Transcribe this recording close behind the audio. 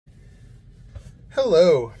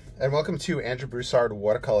Hello, and welcome to Andrew Broussard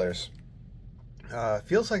Watercolors.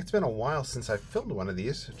 Feels like it's been a while since I filmed one of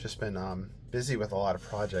these. I've just been busy with a lot of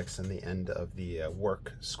projects in the end of the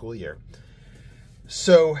work school year.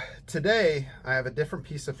 So today I have a different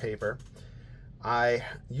piece of paper. I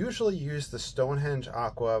usually use the Stonehenge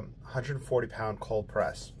Aqua 140-pound cold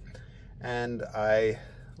press, and I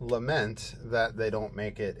lament that they don't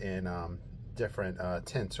make it in different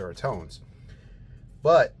tints or tones.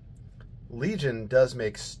 But Legion does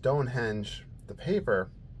make Stonehenge, the paper,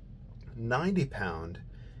 90-pound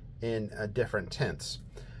in different tints.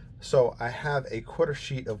 So I have a quarter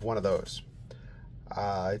sheet of one of those.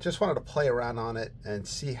 I just wanted to play around on it and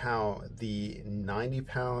see how the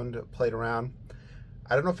 90-pound played around.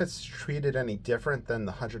 I don't know if it's treated any different than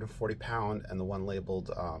the 140-pound and the one labeled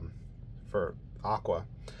for Aqua,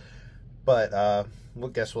 but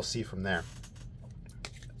guess we'll see from there.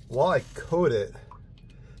 While I coat it,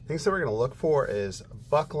 things that we're going to look for is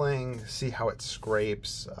buckling, see how it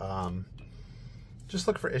scrapes, just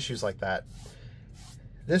look for issues like that.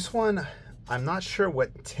 This one, I'm not sure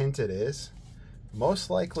what tint it is. Most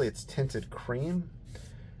likely it's tinted cream,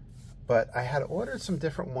 but I had ordered some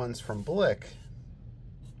different ones from Blick,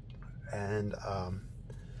 and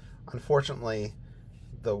unfortunately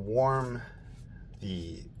the warm,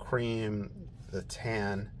 the cream, the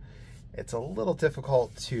tan, it's a little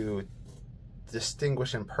difficult to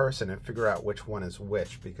distinguish in person and figure out which one is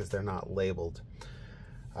which because they're not labeled.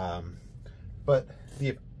 But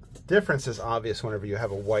the difference is obvious whenever you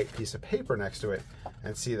have a white piece of paper next to it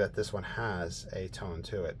and see that this one has a tone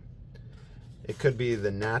to it. It could be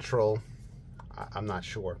the natural, I'm not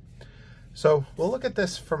sure. So we'll look at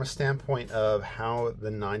this from a standpoint of how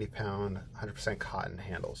the 90-pound 100% cotton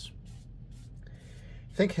handles.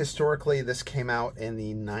 I think historically this came out in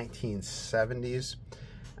the 1970s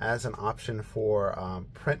as an option for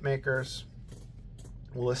printmakers.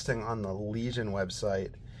 Listing on the Legion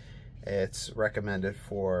website, it's recommended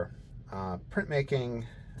for printmaking,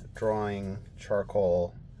 drawing,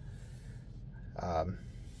 charcoal, a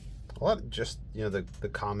lot of just, you know, the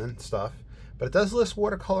common stuff, but it does list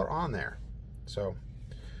watercolor on there, so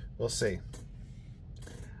we'll see.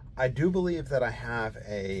 I do believe that I have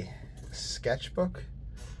a sketchbook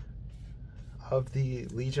of the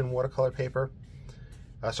Legion watercolor paper.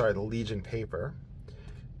 Sorry, the Legion paper,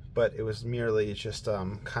 but it was merely just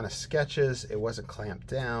kind of sketches. It wasn't clamped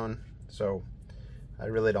down, so I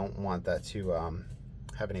really don't want that to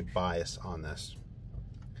have any bias on this.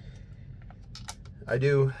 I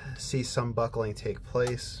do see some buckling take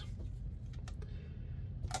place,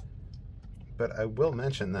 but I will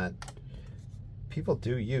mention that people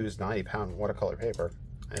do use 90-pound watercolor paper,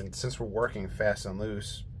 and since we're working fast and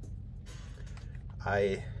loose,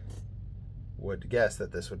 I would guess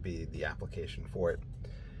that this would be the application for it.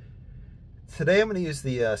 Today I'm going to use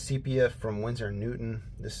the Sepia from Winsor & Newton.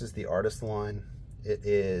 This is the artist line. It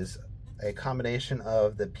is a combination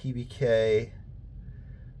of the PBK,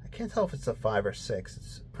 I can't tell if it's a 5 or 6,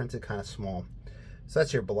 it's printed kind of small. So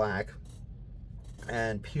that's your black,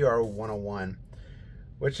 and PR 101,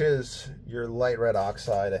 which is your light red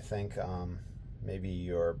oxide, I think, maybe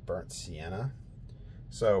your burnt sienna.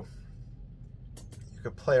 So you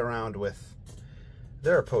could play around with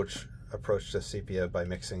their approach to sepia by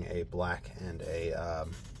mixing a black and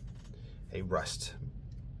a rust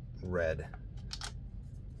red.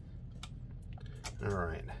 All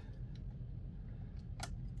right.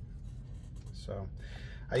 So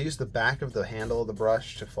I use the back of the handle of the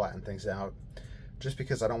brush to flatten things out, just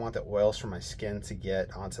because I don't want the oils from my skin to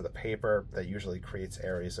get onto the paper. That usually creates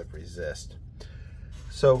areas of resist.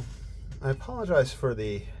 So I apologize for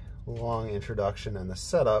the long introduction and the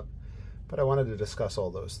setup, but I wanted to discuss all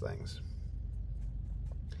those things.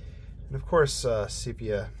 And of course,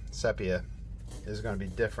 Sepia is going to be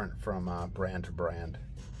different from brand to brand.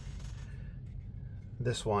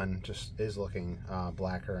 This one just is looking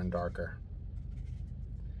blacker and darker.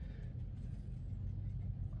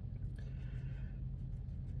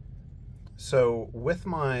 So with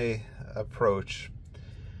my approach,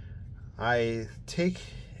 I take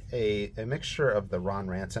a mixture of the Ron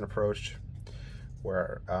Ranson approach,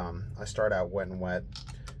 where I start out wet and wet,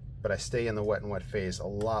 but I stay in the wet and wet phase a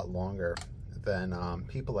lot longer than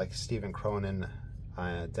people like Stephen Cronin,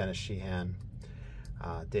 Dennis Sheehan,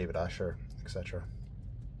 David Usher, etc.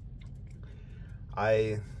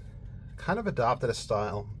 I kind of adopted a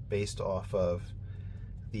style based off of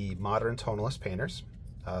the modern tonalist painters,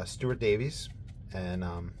 Stuart Davies and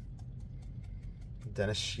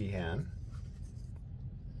Dennis Sheehan.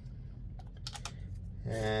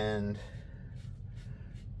 And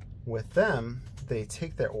with them, they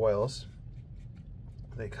take their oils,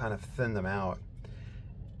 they kind of thin them out,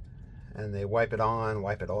 and they wipe it on,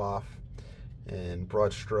 wipe it off in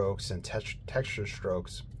broad strokes and texture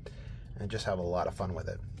strokes, and just have a lot of fun with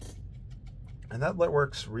it. And that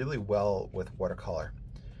works really well with watercolor.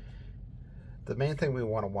 The main thing we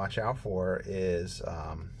want to watch out for is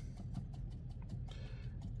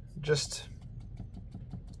just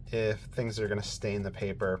if things are going to stain the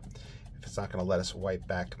paper, if it's not going to let us wipe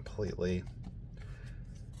back completely.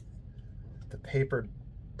 The paper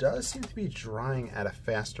does seem to be drying at a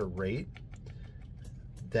faster rate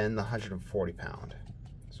than the 140 pound.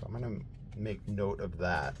 So I'm going to make note of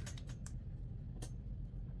that.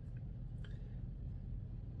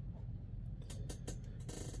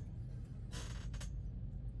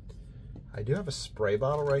 I do have a spray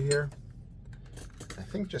bottle right here. I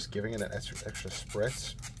think just giving it an extra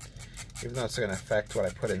spritz, even though it's going to affect what I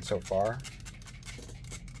put in so far,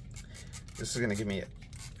 this is going to give me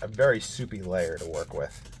a very soupy layer to work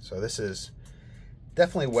with. So this is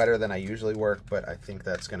definitely wetter than I usually work, but I think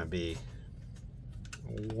that's going to be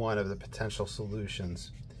one of the potential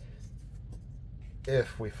solutions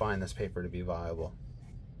if we find this paper to be viable.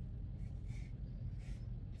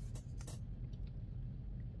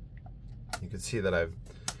 You can see that I've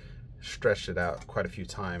stretched it out quite a few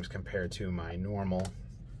times compared to my normal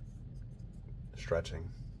stretching.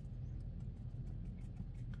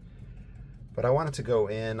 But I want it to go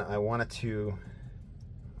in, I want it to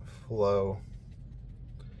flow.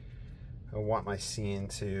 I want my scene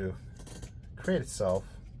to create itself.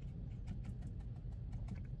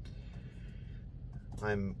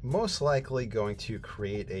 I'm most likely going to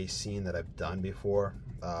create a scene that I've done before,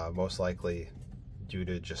 most likely due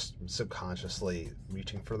to just subconsciously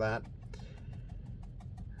reaching for that.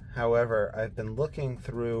 However, I've been looking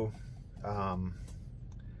through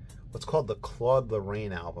what's called the Claude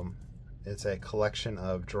Lorraine album. It's a collection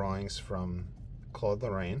of drawings from Claude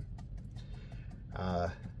Lorraine,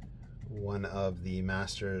 one of the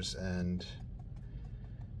masters and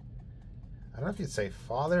I don't know if you'd say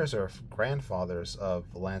fathers or grandfathers of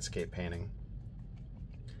landscape painting.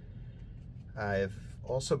 I've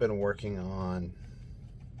also been working on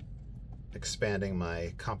expanding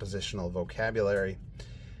my compositional vocabulary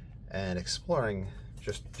and exploring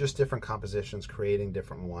just different compositions, creating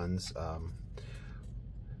different ones,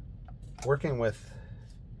 working with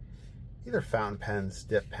either fountain pens,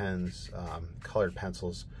 dip pens, colored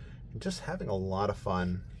pencils, and just having a lot of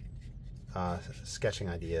fun sketching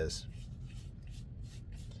ideas.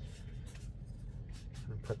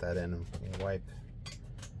 I'm gonna put that in and wipe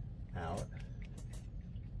out.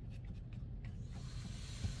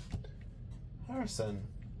 Harrison,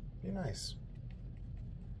 be nice.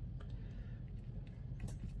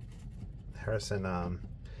 Harrison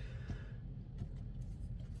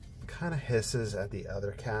kind of hisses at the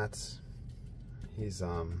other cats. He's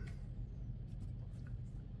a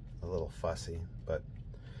little fussy, but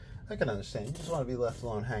I can understand. You just want to be left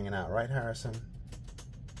alone hanging out, right, Harrison?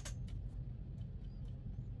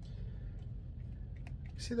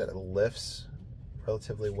 See that it lifts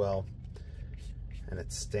relatively well and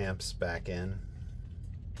it stamps back in.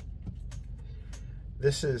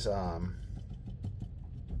 This is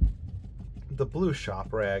the blue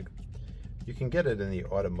shop rag. You can get it in the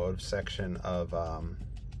automotive section of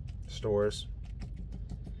stores.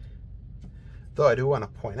 Though I do want to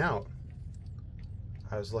point out,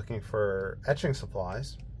 I was looking for etching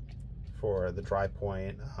supplies for the dry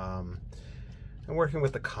point and working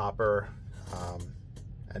with the copper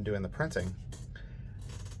and doing the printing.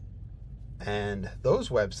 And those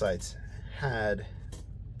websites had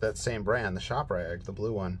that same brand, the shop rag, the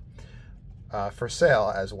blue one, for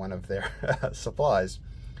sale as one of their supplies.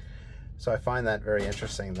 So I find that very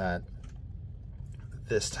interesting that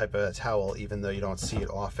this type of towel, even though you don't see it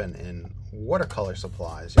often in watercolor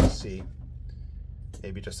supplies, you'll see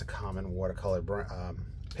maybe just a common watercolor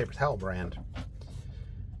paper towel brand.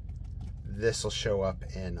 This will show up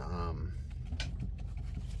in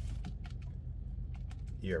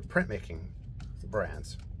your printmaking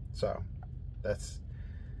brands. So that's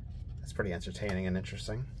pretty entertaining and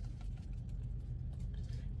interesting.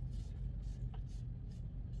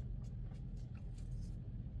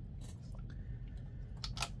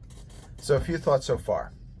 So a few thoughts so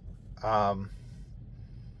far. I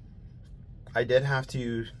did have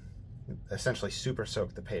to essentially super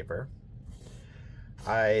soak the paper.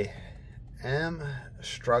 I am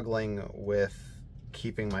struggling with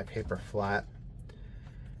keeping my paper flat.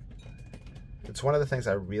 It's one of the things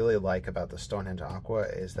I really like about the Stonehenge Aqua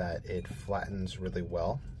is that it flattens really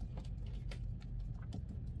well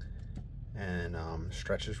and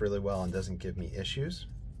stretches really well and doesn't give me issues.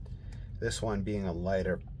 This one being a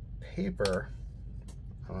lighter paper,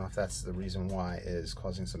 don't know if that's the reason why it is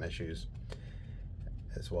causing some issues,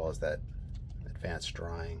 as well as that advanced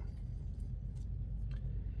drying.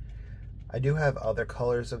 I do have other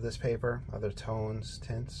colors of this paper, other tones,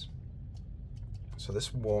 tints, so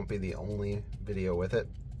this won't be the only video with it.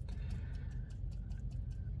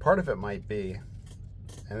 Part of it might be,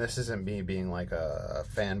 and this isn't me being like a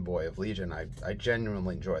fanboy of Legion, I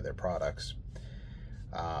genuinely enjoy their products.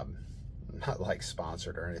 Not like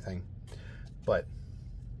sponsored or anything, but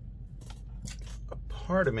a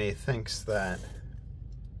part of me thinks that,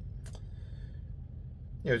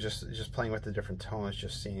 you know, just playing with the different tones,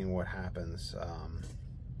 just seeing what happens,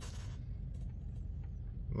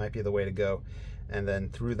 might be the way to go. And then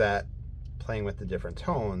through that, playing with the different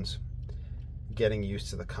tones, getting used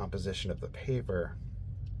to the composition of the paper,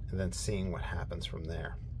 and then seeing what happens from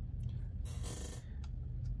there.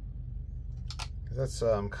 That's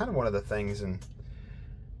kind of one of the things in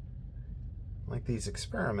like these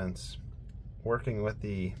experiments, working with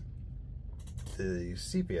the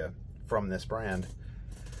Sepia from this brand,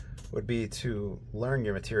 would be to learn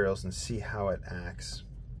your materials and see how it acts,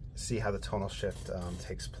 see how the tonal shift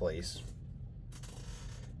takes place.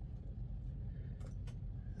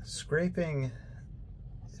 Scraping,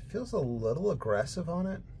 it feels a little aggressive on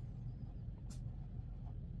it.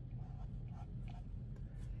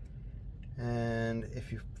 And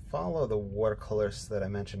if you follow the watercolors that I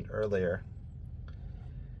mentioned earlier,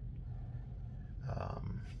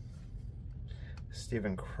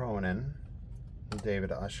 Stephen Cronin,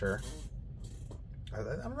 David Usher, I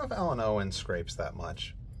don't know if Alan Owen scrapes that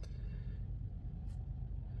much,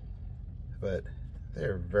 but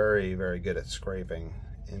they're very, very good at scraping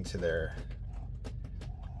into their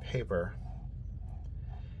paper.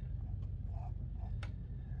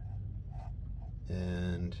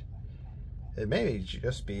 And it may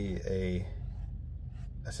just be a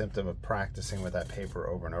symptom of practicing with that paper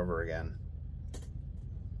over and over again.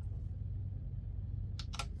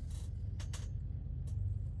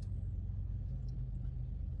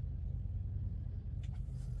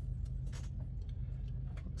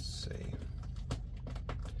 Let's see.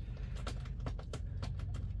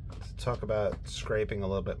 Let's talk about scraping a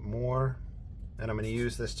little bit more. And I'm going to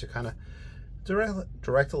use this to kind of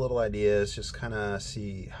direct a little ideas, just kind of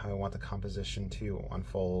see how I want the composition to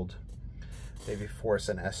unfold. Maybe force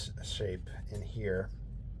an S shape in here.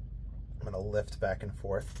 I'm going to lift back and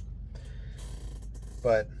forth.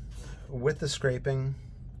 But with the scraping,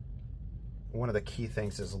 one of the key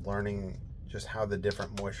things is learning just how the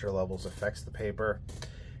different moisture levels affects the paper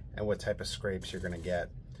and what type of scrapes you're going to get.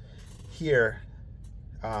 Here,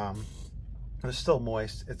 it's still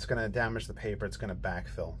moist. It's going to damage the paper. It's going to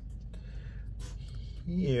backfill.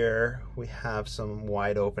 Here we have some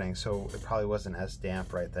wide openings, so it probably wasn't as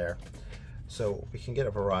damp right there. So we can get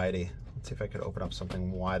a variety. Let's see if I could open up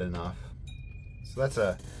something wide enough. So that's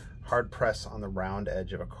a hard press on the round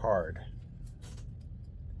edge of a card.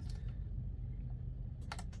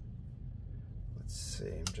 Let's see,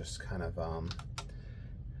 I'm just kind of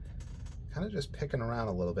just picking around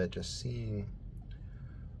a little bit, just seeing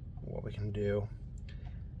what we can do.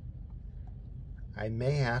 I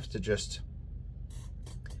may have to just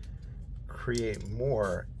create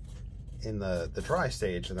more in the dry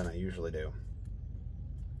stage than I usually do,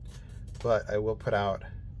 but I will put out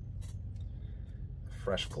a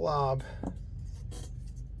fresh glob.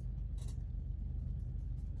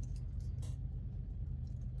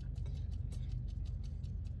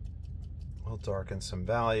 We'll darken some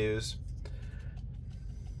values.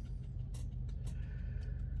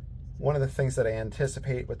 One of the things that I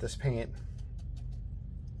anticipate with this paint,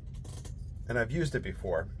 and I've used it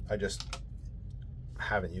before, I just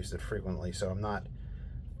haven't used it frequently, so I'm not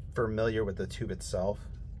familiar with the tube itself,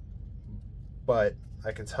 but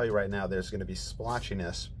I can tell you right now there's going to be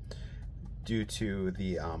splotchiness due to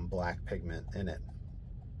the black pigment in it.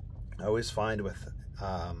 I always find with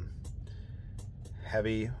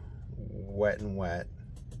heavy wet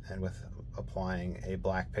and with applying a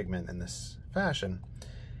black pigment in this fashion,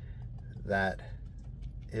 that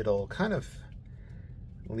it'll kind of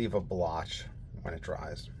leave a blotch when it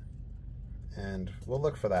dries. And we'll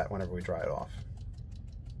look for that whenever we dry it off.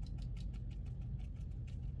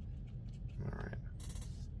 All right.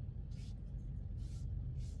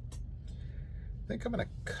 I think I'm going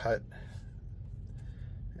to cut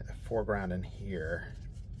a foreground in here.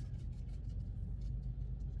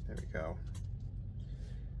 There we go.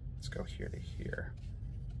 Let's go here to here.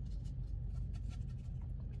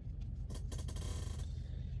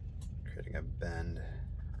 Creating a bend.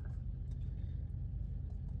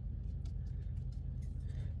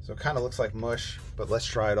 So it kind of looks like mush, but let's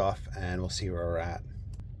dry it off and we'll see where we're at.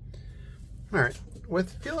 All right,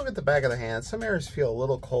 with feeling with the back of the hand, some areas feel a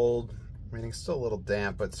little cold, meaning still a little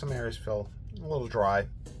damp, but some areas feel a little dry.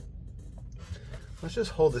 Let's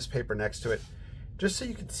just hold this paper next to it, just so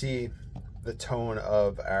you can see the tone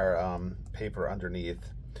of our paper underneath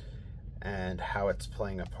and how it's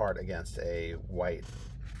playing a part against a white.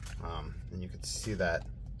 And you can see that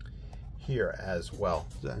here as well.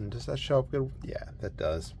 And does that show up good? Yeah, that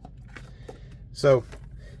does. So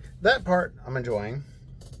that part I'm enjoying.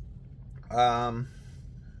 You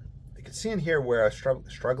can see in here where I was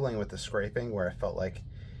struggling with the scraping, where I felt like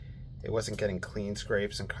it wasn't getting clean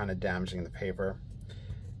scrapes and kind of damaging the paper.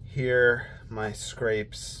 Here, my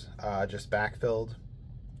scrapes just backfilled.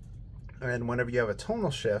 And whenever you have a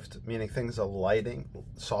tonal shift, meaning things are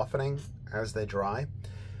softening as they dry,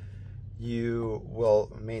 you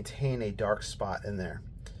will maintain a dark spot in there,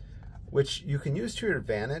 which you can use to your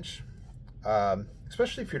advantage,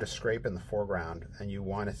 especially if you're to scrape in the foreground and you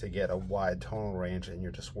want it to get a wide tonal range and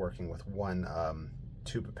you're just working with one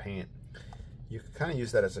tube of paint. You can kind of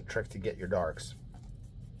use that as a trick to get your darks.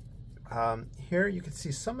 Here you can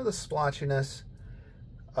see some of the splotchiness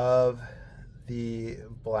of the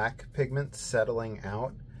black pigment settling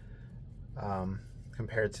out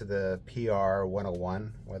compared to the PR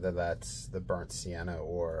 101, whether that's the burnt sienna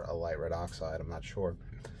or a light red oxide, I'm not sure.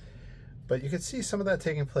 But you can see some of that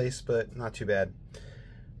taking place, but not too bad.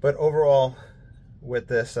 But overall, with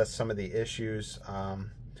this, that's some of the issues. You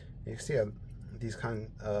can see these kind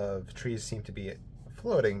of trees seem to be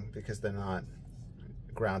floating because they're not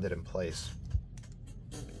grounded in place.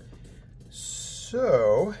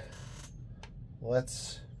 So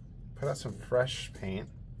let's put out some fresh paint.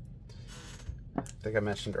 I think I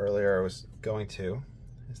mentioned earlier I was going to,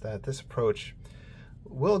 is that this approach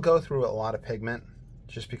will go through a lot of pigment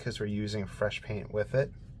just because we're using fresh paint with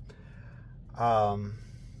it.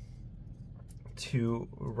 To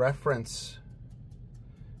reference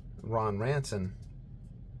Ron Ranson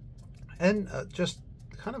and just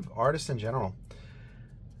kind of artists in general,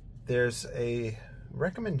 there's a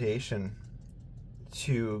recommendation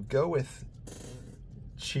to go with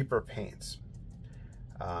cheaper paints,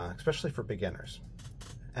 especially for beginners.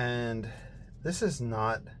 And this is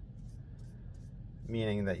not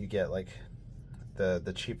meaning that you get like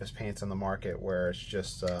the cheapest paints on the market where it's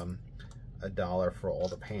just $1 for all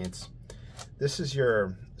the paints. This is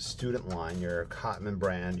your student line, your Cotman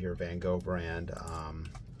brand, your Van Gogh brand. I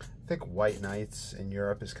think White Nights in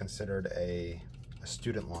Europe is considered a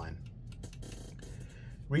student line.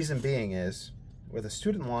 Reason being is, with a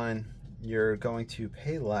student line, you're going to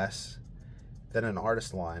pay less than an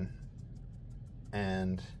artist line.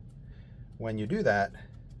 And when you do that,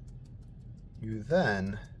 you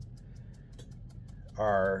then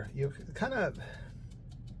are kind of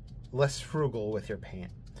less frugal with your paint.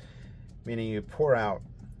 Meaning you pour out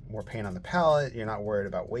more paint on the palette, you're not worried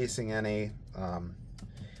about wasting any.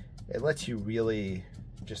 It lets you really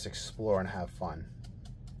just explore and have fun.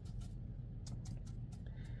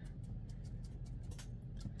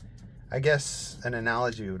 I guess an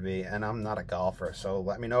analogy would be, and I'm not a golfer, so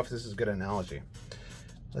let me know if this is a good analogy.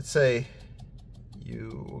 Let's say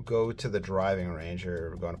you go to the driving range,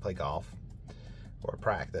 you're going to play golf or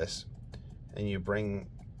practice, and you bring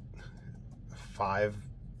 5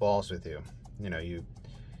 balls with you. You know, you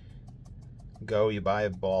go, you buy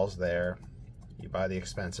balls there, you buy the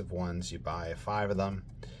expensive ones, you buy 5 of them,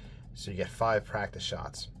 so you get 5 practice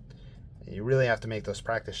shots. And you really have to make those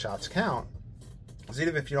practice shots count, because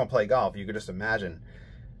even if you don't play golf, you could just imagine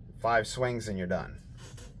 5 swings and you're done.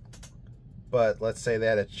 But let's say they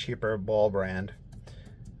had a cheaper ball brand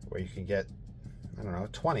where you can get, I don't know,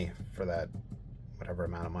 20 for that whatever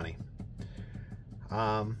amount of money.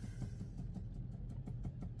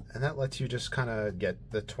 And that lets you just kind of get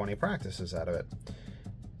the 20 practices out of it.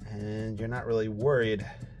 And you're not really worried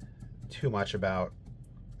too much about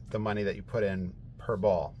the money that you put in per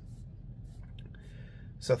ball.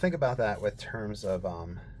 So think about that with terms of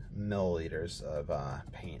milliliters of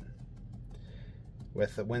paint.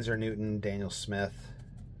 With the Winsor Newton, Daniel Smith,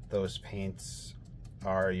 those paints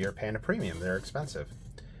are, you're paying a premium. They're expensive.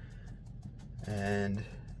 And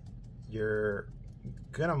you're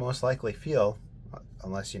gonna most likely feel,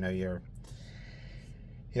 unless you know you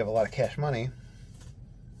have a lot of cash money,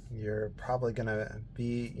 you're probably gonna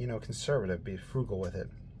be, you know, conservative, be frugal with it.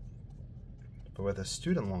 But with a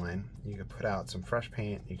student line, you could put out some fresh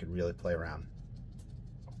paint, you could really play around.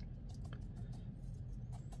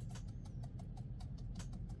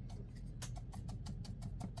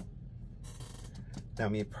 Now,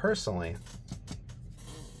 me personally,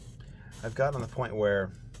 I've gotten to the point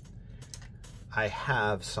where I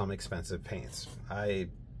have some expensive paints. I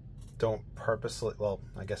don't purposely, well,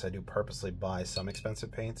 I guess I do purposely buy some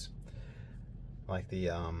expensive paints, like the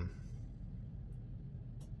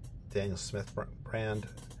Daniel Smith brand,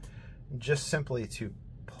 just simply to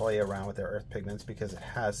play around with their earth pigments because it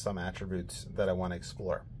has some attributes that I want to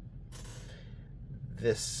explore.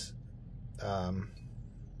 This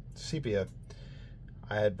Sepia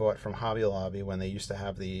I had bought from Hobby Lobby when they used to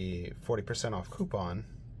have the 40% off coupon,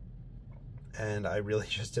 and I really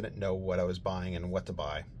just didn't know what I was buying and what to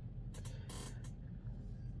buy.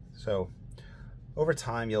 So over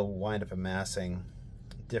time you'll wind up amassing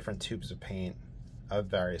different tubes of paint of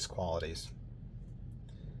various qualities.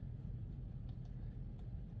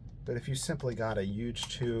 But if you simply got a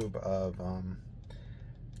huge tube of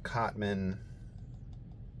Cotman,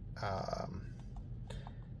 I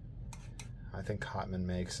think Cotman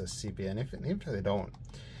makes a sepia, and even if they don't,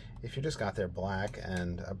 if you just got their black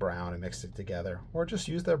and a brown and mixed it together, or just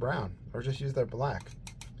use their brown, or just use their black,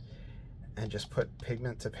 and just put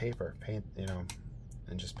pigment to paper, paint, you know,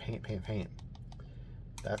 and just paint.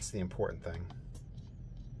 That's the important thing.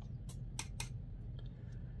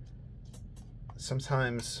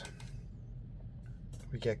 Sometimes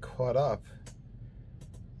we get caught up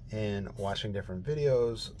in watching different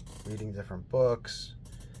videos, reading different books,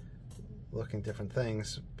 looking different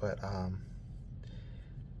things, but at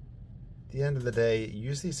the end of the day,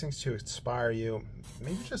 use these things to inspire you.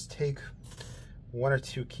 Maybe just take one or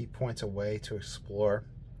two key points away to explore.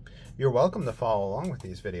 You're welcome to follow along with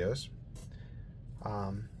these videos.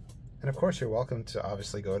 And of course, you're welcome to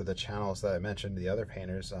obviously go to the channels that I mentioned, the other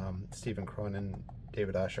painters, Stephen Cronin,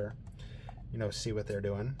 David Usher, you know, see what they're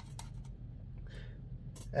doing.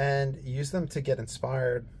 And use them to get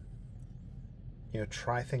inspired, you know,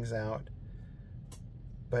 try things out.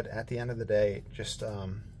 But at the end of the day, just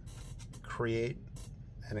create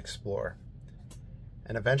and explore.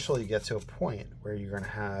 And eventually you get to a point where you're going to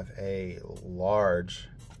have a large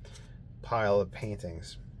pile of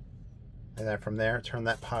paintings. And then from there, turn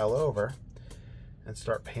that pile over and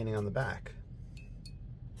start painting on the back.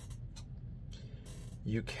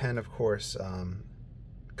 You can, of course,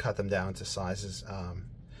 cut them down to sizes.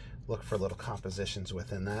 Look for little compositions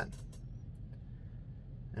within that.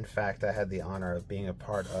 In fact, I had the honor of being a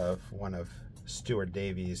part of one of Stuart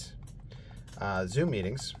Davies' Zoom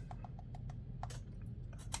meetings,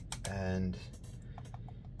 and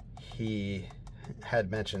he had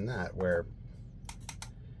mentioned that, where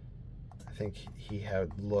I think he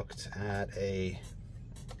had looked at a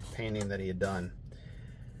painting that he had done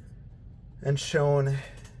and shown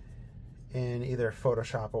in either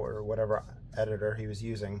Photoshop or whatever editor he was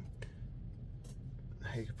using,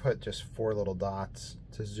 he could put just 4 little dots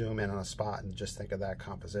to zoom in on a spot and just think of that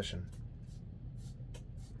composition.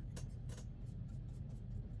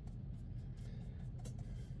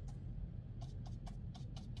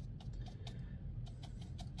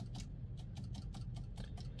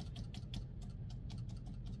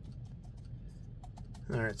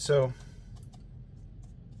 All right, so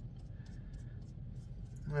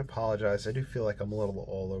I apologize. I do feel like I'm a little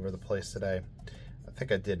all over the place today. I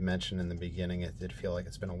think I did mention in the beginning, it did feel like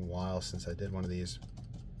it's been a while since I did one of these,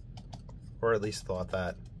 or at least thought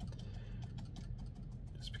that,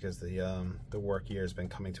 just because the work year has been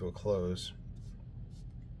coming to a close.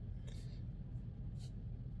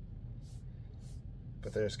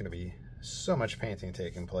 But there's going to be so much painting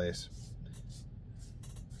taking place.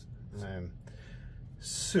 I'm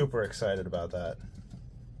super excited about that.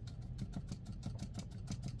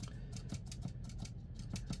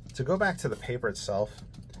 To go back to the paper itself,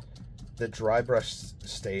 the dry brush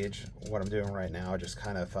stage, what I'm doing right now, just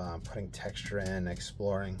kind of putting texture in,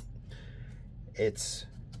 exploring. It's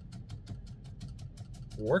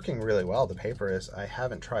working really well, the paper is. I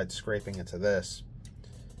haven't tried scraping into this.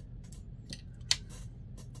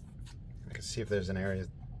 I can see if there's an area.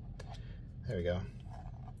 There we go.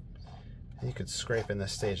 And you could scrape in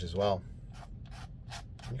this stage as well.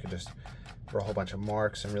 You could just draw a whole bunch of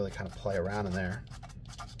marks and really kind of play around in there.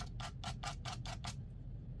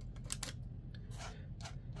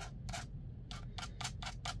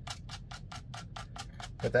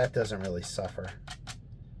 But that doesn't really suffer.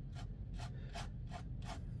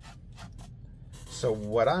 So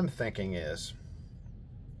what I'm thinking is,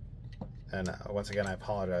 and once again I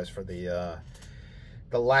apologize for the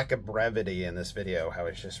lack of brevity in this video, how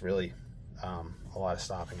it's just really a lot of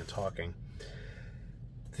stopping and talking.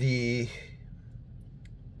 The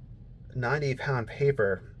 90-pound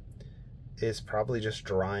paper is probably just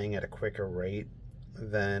drying at a quicker rate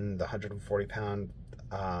than the 140-pound.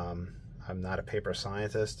 I'm not a paper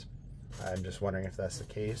scientist. I'm just wondering if that's the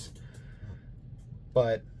case.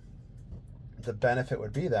 But the benefit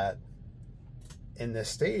would be that in this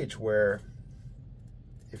stage where,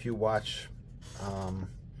 if you watch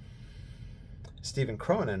Stephen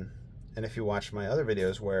Cronin, and if you watch my other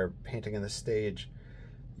videos where painting in the stage,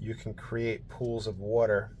 you can create pools of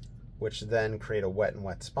water, which then create a wet and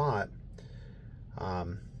wet spot,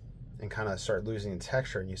 and kind of start losing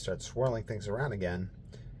texture, and you start swirling things around again.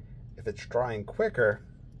 If it's drying quicker,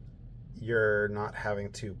 you're not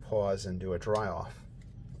having to pause and do a dry off.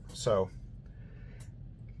 So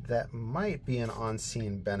that might be an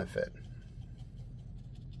on-scene benefit.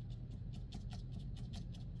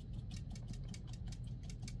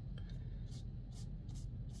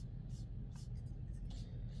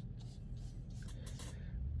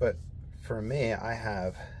 But for me, I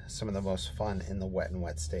have some of the most fun in the wet and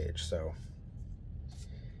wet stage. So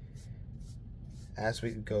as we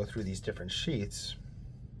go through these different sheets,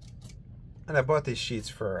 and I bought these sheets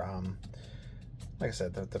for, like I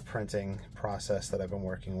said, the printing process that I've been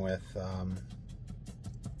working with,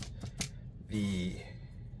 the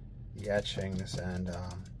etchings, and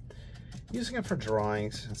using it for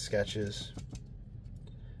drawings and sketches.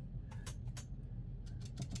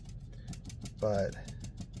 But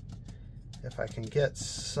if I can get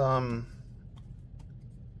some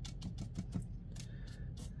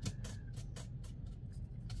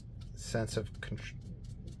sense of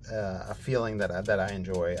a feeling that I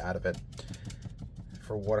enjoy out of it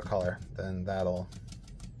for watercolor, then that'll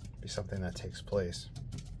be something that takes place.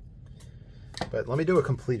 But let me do a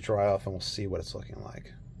complete dry off and we'll see what it's looking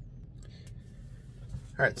like.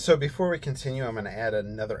 All right, so before we continue, I'm going to add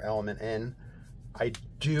another element in. I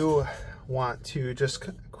do want to just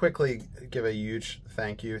quickly give a huge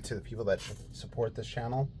thank you to the people that support this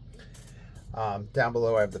channel. Down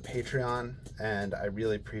below I have the Patreon, and I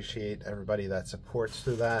really appreciate everybody that supports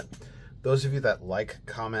through that. Those of you that like,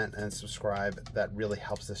 comment, and subscribe, that really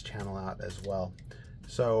helps this channel out as well.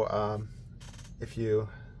 So if you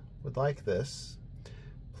would like this,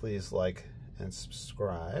 please like and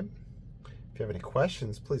subscribe. If you have any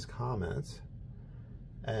questions, please comment.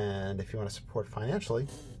 And if you want to support financially,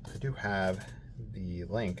 I do have the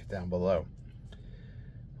link down below.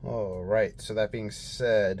 All right, so that being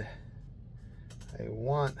said, I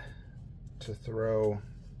want to throw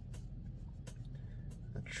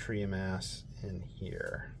a tree mass in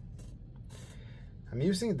here. I'm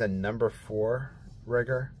using the number 4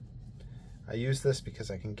 rigger. I use this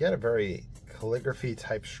because I can get a very calligraphy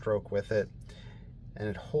type stroke with it, and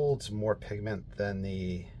it holds more pigment than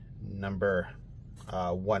the number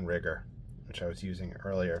 1 rigger, which I was using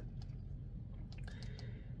earlier.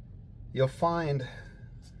 You'll find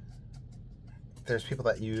there's people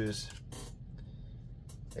that use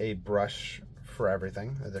a brush for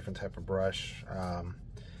everything, a different type of brush.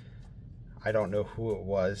 I don't know who it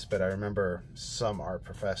was, but I remember some art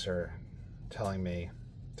professor telling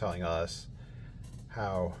us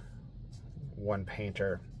how one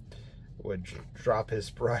painter would drop his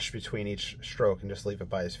brush between each stroke and just leave it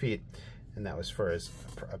by his feet, and that was for his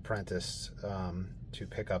apprentice to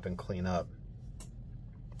pick up and clean up.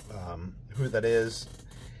 Who that is,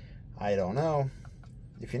 I don't know.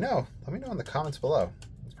 If you know, let me know in the comments below.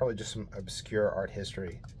 It's probably just some obscure art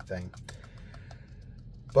history thing.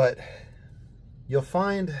 But you'll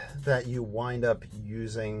find that you wind up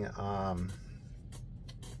using a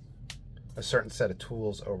certain set of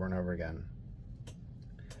tools over and over again.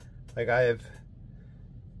 Like I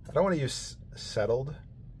don't want to use settled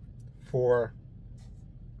for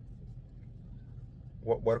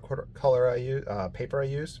what watercolor I use, paper I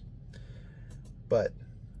use, but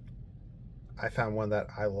I found one that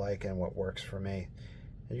I like and what works for me.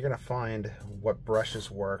 And you're gonna find what brushes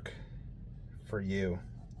work for you.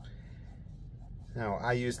 Now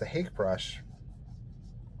I use the Hake brush,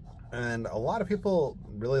 and a lot of people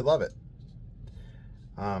really love it.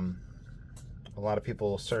 A lot of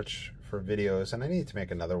people search for videos, and I need to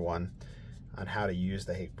make another one on how to use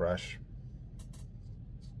the Hake brush,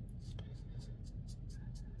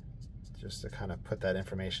 just to kind of put that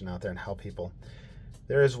information out there and help people.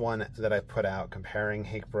 There is one that I put out comparing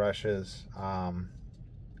Hake brushes, and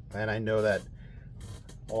I know that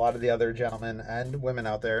a lot of the other gentlemen and women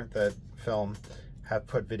out there that film have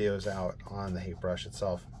put videos out on the Hake brush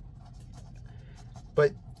itself.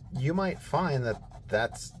 But you might find that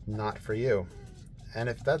that's not for you, and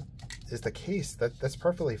if that is the case, that's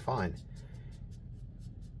perfectly fine.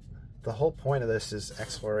 The whole point of this is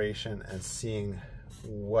exploration and seeing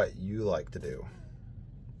what you like to do.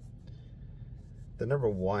 The number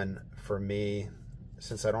 1 for me,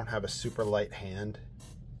 since I don't have a super light hand,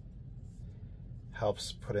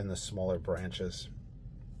 helps put in the smaller branches.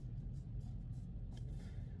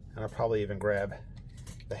 And I'll probably even grab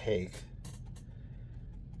the Hake,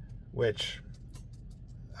 which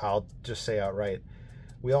I'll just say outright,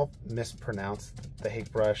 we all mispronounce the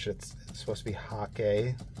hake brush. It's supposed to be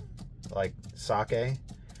hake, like sake,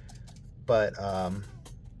 but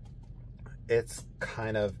it's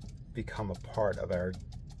kind of become a part of our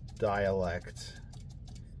dialect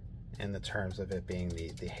in the terms of it being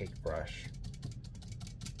the hake brush.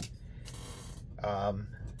 I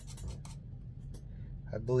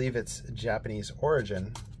believe it's Japanese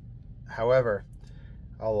origin. However,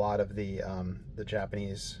 a lot of the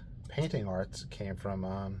Japanese painting arts came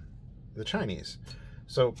from the Chinese.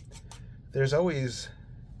 So there's always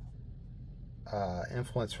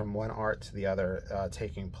influence from one art to the other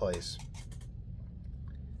taking place.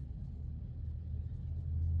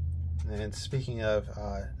 And speaking of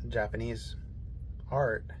Japanese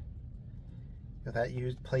art,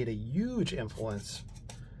 that played a huge influence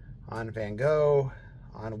on Van Gogh,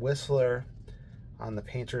 on Whistler, on the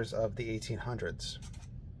painters of the 1800s.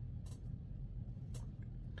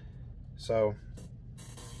 So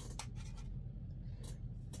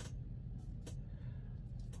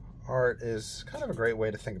art is kind of a great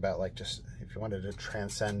way to think about, like, just if you wanted to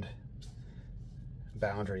transcend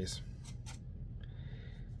boundaries.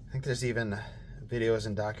 I think there's even videos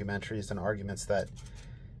and documentaries and arguments that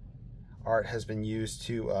art has been used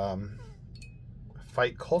to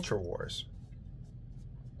fight culture wars,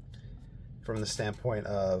 from the standpoint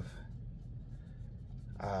of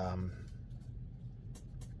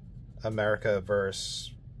America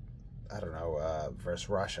versus, I don't know, versus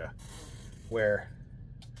Russia, where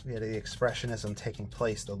we had the expressionism taking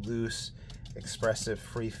place, the loose, expressive,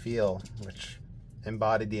 free feel, which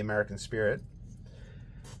embodied the American spirit.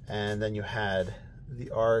 And then you had the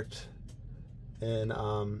art in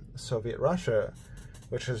Soviet Russia,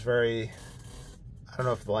 which was very, I don't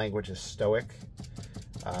know if the language is stoic,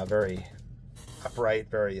 very upright,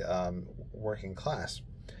 very working class.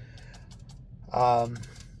 So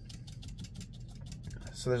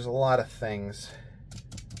there's a lot of things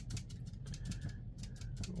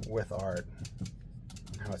with art,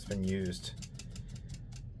 how it's been used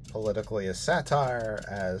politically as satire,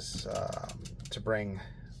 as to bring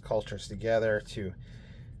cultures together, to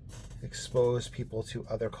expose people to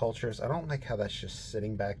other cultures. I don't like how that's just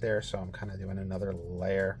sitting back there, so I'm kind of doing another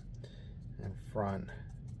layer in front,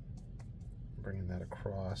 bringing that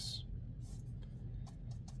across.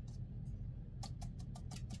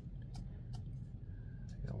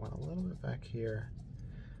 I want a little bit back here.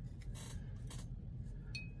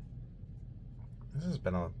 This has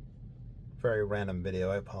been a very random video.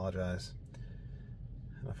 I apologize.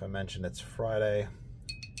 I don't know if I mentioned it's Friday,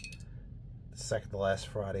 the second to last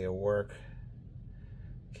Friday of work.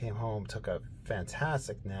 Came home, took a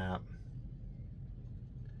fantastic nap,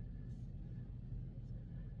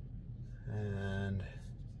 and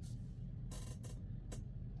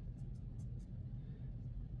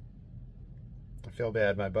I feel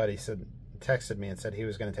bad. My buddy texted me and said he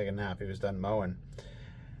was going to take a nap. He was done mowing.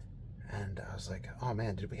 And I was like, oh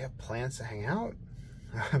man, did we have plans to hang out?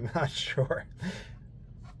 I'm not sure.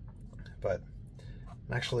 But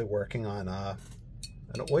I'm actually working on an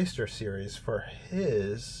oyster series for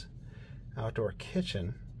his outdoor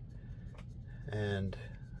kitchen. And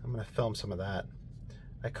I'm going to film some of that.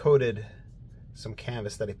 I coated some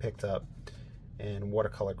canvas that he picked up in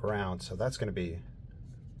watercolor ground. So that's going to be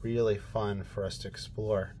really fun for us to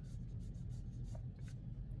explore.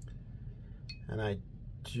 And I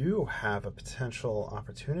do have a potential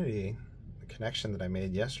opportunity, a connection that I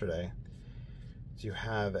made yesterday, to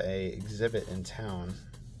have a exhibit in town,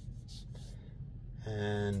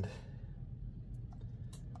 and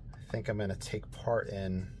I think I'm going to take part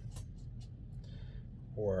in,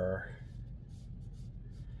 or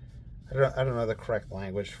I don't know the correct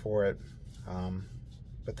language for it,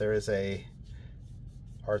 but there is a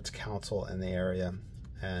arts council in the area,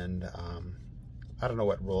 and I don't know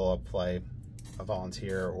what role I'll play, a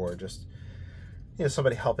volunteer or just, you know,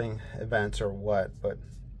 somebody helping events or what, but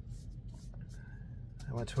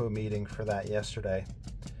I went to a meeting for that yesterday.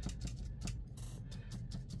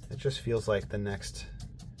 It just feels like the next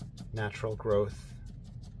natural growth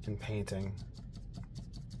in painting.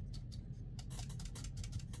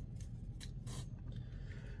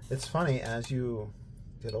 It's funny, as you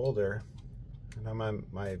get older, and I'm in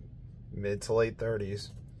my mid to late 30s,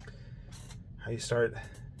 how you start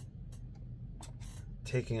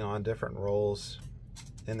taking on different roles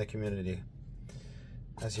in the community.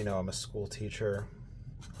 As you know, I'm a school teacher.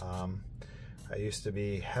 I used to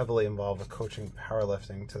be heavily involved with coaching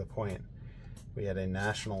powerlifting, to the point we had a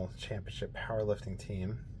national championship powerlifting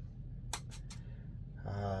team.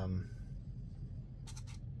 I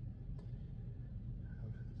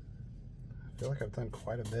feel like I've done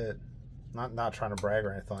quite a bit Not trying to brag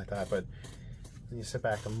or anything like that, but when you sit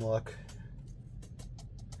back and look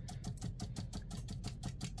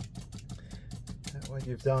at what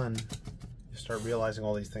you've done, you start realizing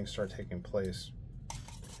all these things start taking place.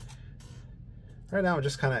 Right now I'm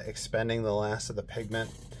just kind of expending the last of the pigment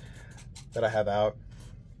that I have out.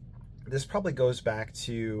 This probably goes back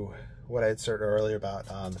to what I had said earlier about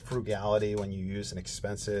the frugality when you use an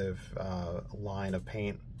expensive line of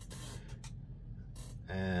paint,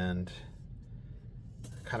 and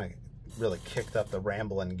kind of really kicked up the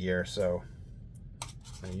rambling gear. So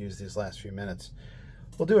I'm going to use these last few minutes.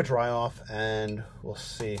 We'll do a dry off and we'll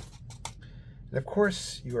see. And of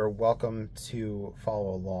course, you are welcome to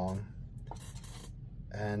follow along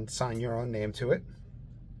and sign your own name to it.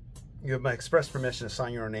 You have my express permission to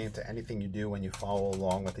sign your own name to anything you do when you follow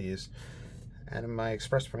along with these, and my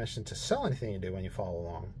express permission to sell anything you do when you follow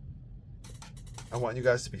along. I want you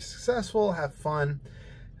guys to be successful, have fun,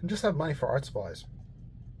 and just have money for art supplies.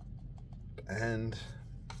 And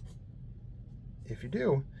if you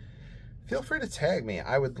do, feel free to tag me.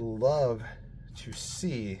 I would love to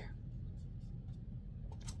see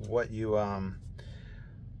what you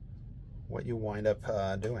wind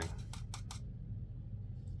up doing.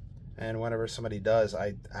 And whenever somebody does,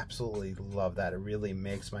 I absolutely love that. It really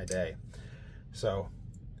makes my day. So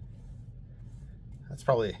that's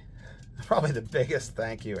probably the biggest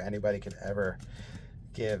thank you anybody could ever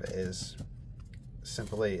give, is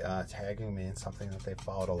simply tagging me in something that they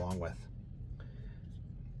followed along with.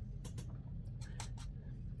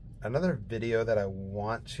 Another video that I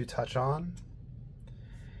want to touch on,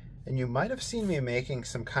 and you might have seen me making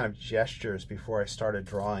some kind of gestures before I started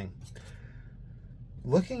drawing.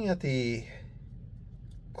 Looking at the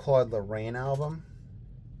Claude Lorraine album,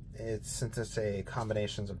 since it's a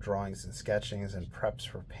combinations of drawings and sketchings and preps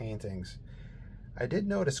for paintings, I did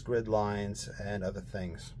notice grid lines and other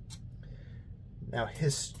things. Now,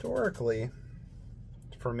 historically,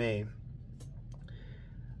 for me,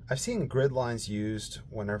 I've seen grid lines used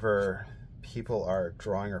whenever people are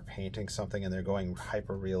drawing or painting something and they're going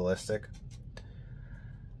hyper realistic.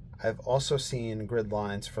 I've also seen grid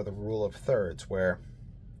lines for the rule of thirds, where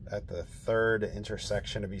at the third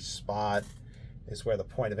intersection of each spot is where the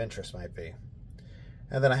point of interest might be.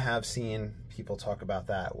 And then I have seen people talk about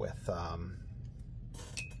that with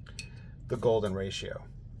the golden ratio.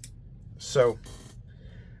 So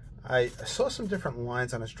I saw some different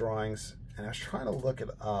lines on his drawings, and I was trying to look it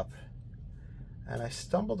up, and I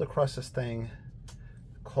stumbled across this thing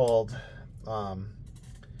called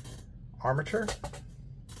armature.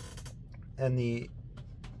 And the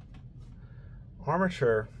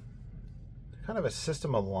armature, kind of a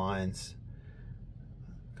system of lines,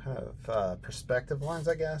 kind of perspective lines,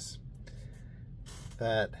 I guess,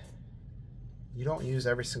 that you don't use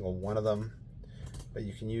every single one of them, but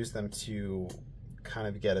you can use them to kind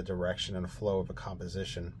of get a direction and a flow of a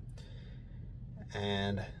composition.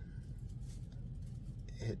 And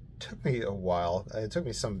it took me a while. It took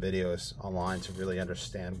me some videos online to really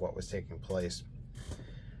understand what was taking place.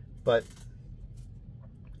 But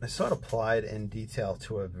I saw it applied in detail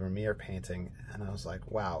to a Vermeer painting, and I was like,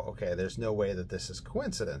 wow, okay, there's no way that this is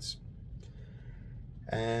coincidence.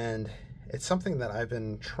 And it's something that I've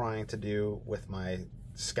been trying to do with my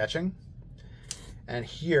sketching. And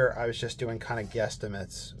here I was just doing kind of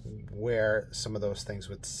guesstimates where some of those things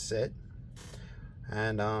would sit.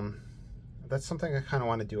 And that's something I kind of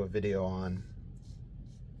want to do a video on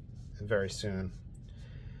very soon.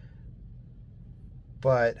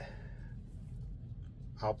 But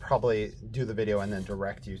I'll probably do the video and then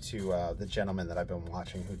direct you to the gentleman that I've been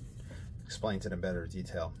watching who explains it in better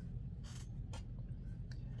detail.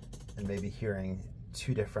 And maybe hearing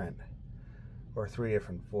 2 different or 3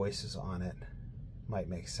 different voices on it might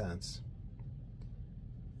make sense.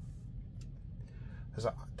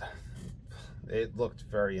 It looked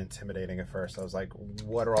very intimidating at first. I was like,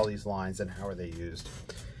 what are all these lines and how are they used?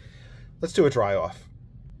 Let's do a dry off.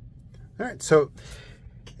 All right, so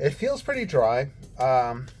it feels pretty dry.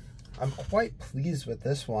 I'm quite pleased with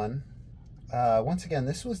this one. Once again,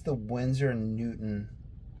 this was the Winsor Newton.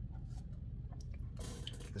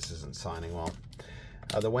 This isn't signing well.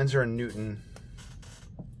 The Winsor Newton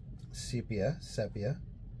Sepia,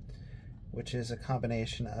 which is a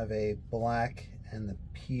combination of a black and the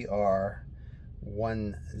PR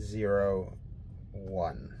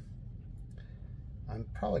 101. I'm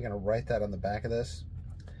probably going to write that on the back of this.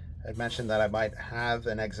 I'd mentioned that I might have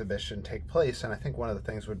an exhibition take place, and I think one of the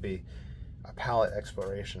things would be a palette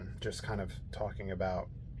exploration, just kind of talking about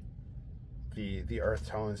the earth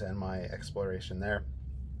tones and my exploration there.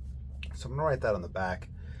 So I'm going to write that on the back.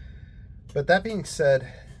 But that being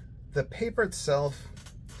said, the paper itself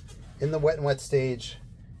In the wet and wet stage,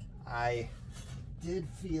 I did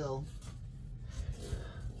feel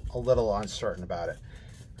a little uncertain about it.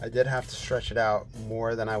 I did have to stretch it out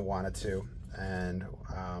more than I wanted to, and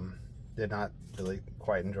did not really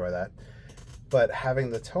quite enjoy that. But having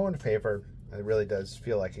the toned paper, it really does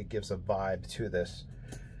feel like it gives a vibe to this.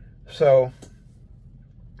 So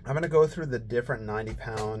I'm going to go through the different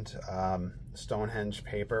 90-pound Stonehenge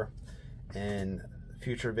paper in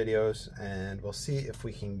future videos, and we'll see if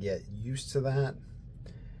we can get used to that,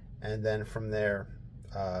 and then from there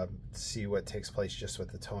see what takes place just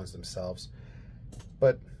with the tones themselves.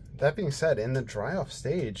 But that being said, in the dry off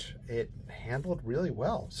stage, it handled really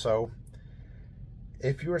well. So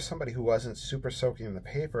if you are somebody who wasn't super soaking in the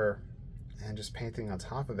paper and just painting on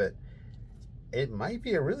top of it, it might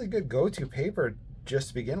be a really good go-to paper just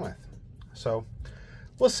to begin with. So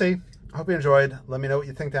we'll see. I hope you enjoyed. Let me know what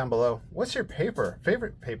you think down below. What's your favorite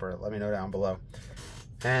paper? Let me know down below.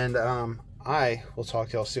 And I will talk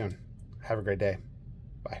to y'all soon. Have a great day.